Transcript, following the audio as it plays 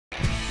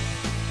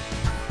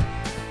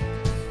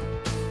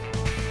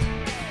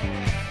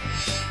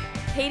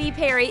Katy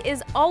Perry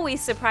is always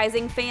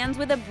surprising fans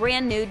with a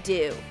brand new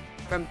do.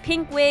 From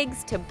pink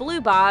wigs to blue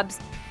bobs,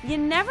 you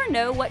never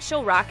know what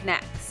she'll rock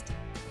next.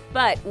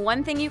 But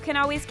one thing you can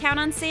always count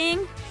on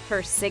seeing: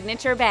 her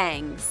signature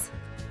bangs.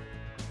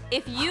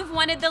 If you've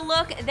wanted the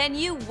look, then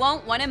you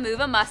won't want to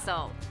move a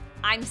muscle.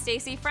 I'm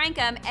Stacey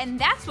Frankham, and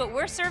that's what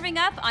we're serving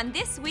up on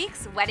this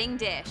week's Wedding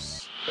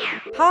Dish.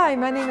 Hi,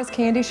 my name is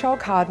Candy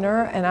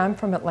Shaw-Codner, and I'm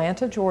from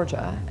Atlanta,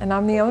 Georgia, and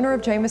I'm the owner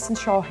of Jamison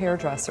Shaw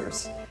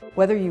Hairdressers.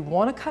 Whether you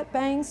want to cut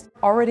bangs,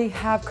 already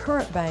have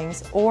current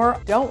bangs,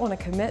 or don't want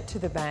to commit to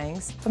the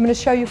bangs, I'm going to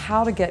show you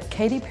how to get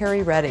Katy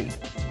Perry ready.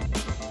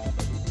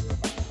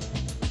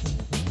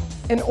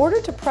 In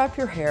order to prep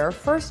your hair,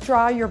 first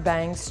dry your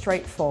bangs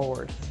straight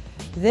forward.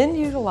 Then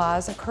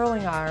utilize a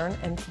curling iron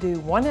and do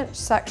 1-inch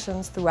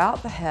sections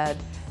throughout the head,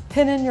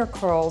 pin in your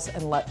curls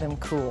and let them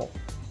cool.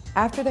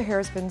 After the hair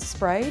has been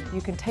sprayed,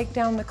 you can take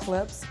down the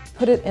clips,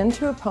 put it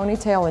into a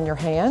ponytail in your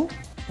hand,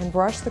 and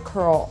brush the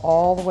curl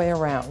all the way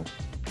around.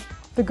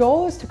 The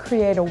goal is to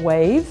create a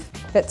wave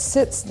that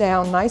sits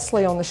down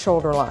nicely on the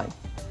shoulder line.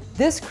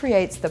 This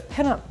creates the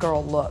pinup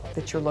girl look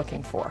that you're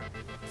looking for.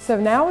 So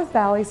now with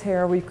Valley's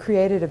hair, we've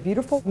created a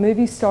beautiful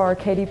movie star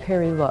Katy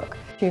Perry look.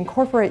 She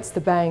incorporates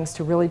the bangs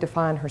to really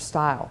define her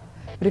style.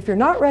 But if you're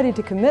not ready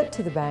to commit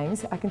to the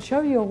bangs, I can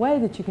show you a way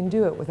that you can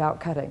do it without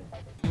cutting.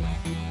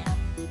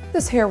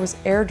 This hair was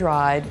air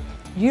dried,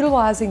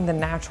 utilizing the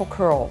natural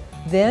curl.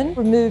 Then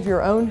remove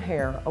your own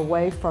hair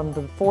away from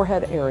the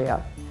forehead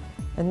area.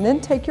 And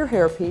then take your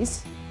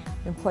hairpiece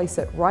and place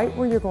it right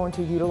where you're going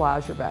to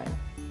utilize your bang.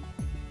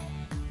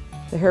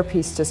 The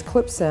hairpiece just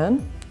clips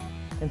in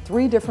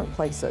 3 different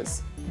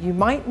places. You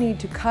might need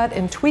to cut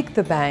and tweak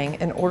the bang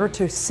in order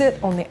to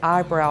sit on the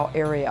eyebrow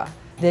area.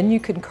 Then you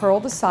can curl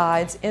the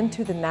sides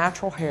into the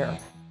natural hair.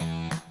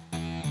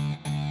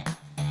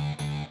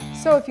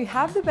 So if you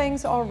have the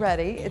bangs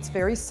already, it's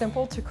very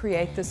simple to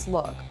create this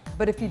look.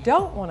 But if you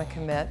don't want to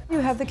commit, you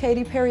have the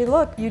Katy Perry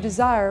look you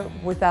desire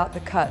without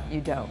the cut you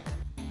don't.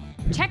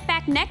 Check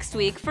back next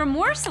week for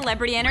more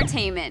celebrity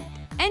entertainment.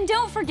 And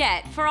don't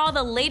forget, for all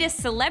the latest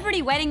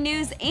celebrity wedding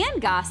news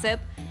and gossip,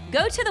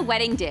 go to The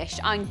Wedding Dish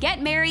on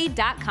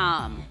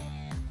getmarried.com.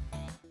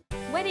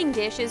 Wedding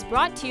Dish is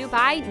brought to you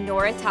by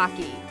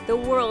Noritake, the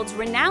world's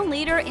renowned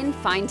leader in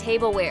fine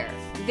tableware.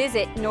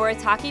 Visit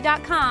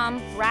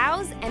noritake.com,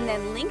 browse, and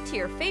then link to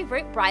your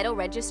favorite bridal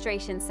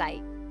registration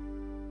site.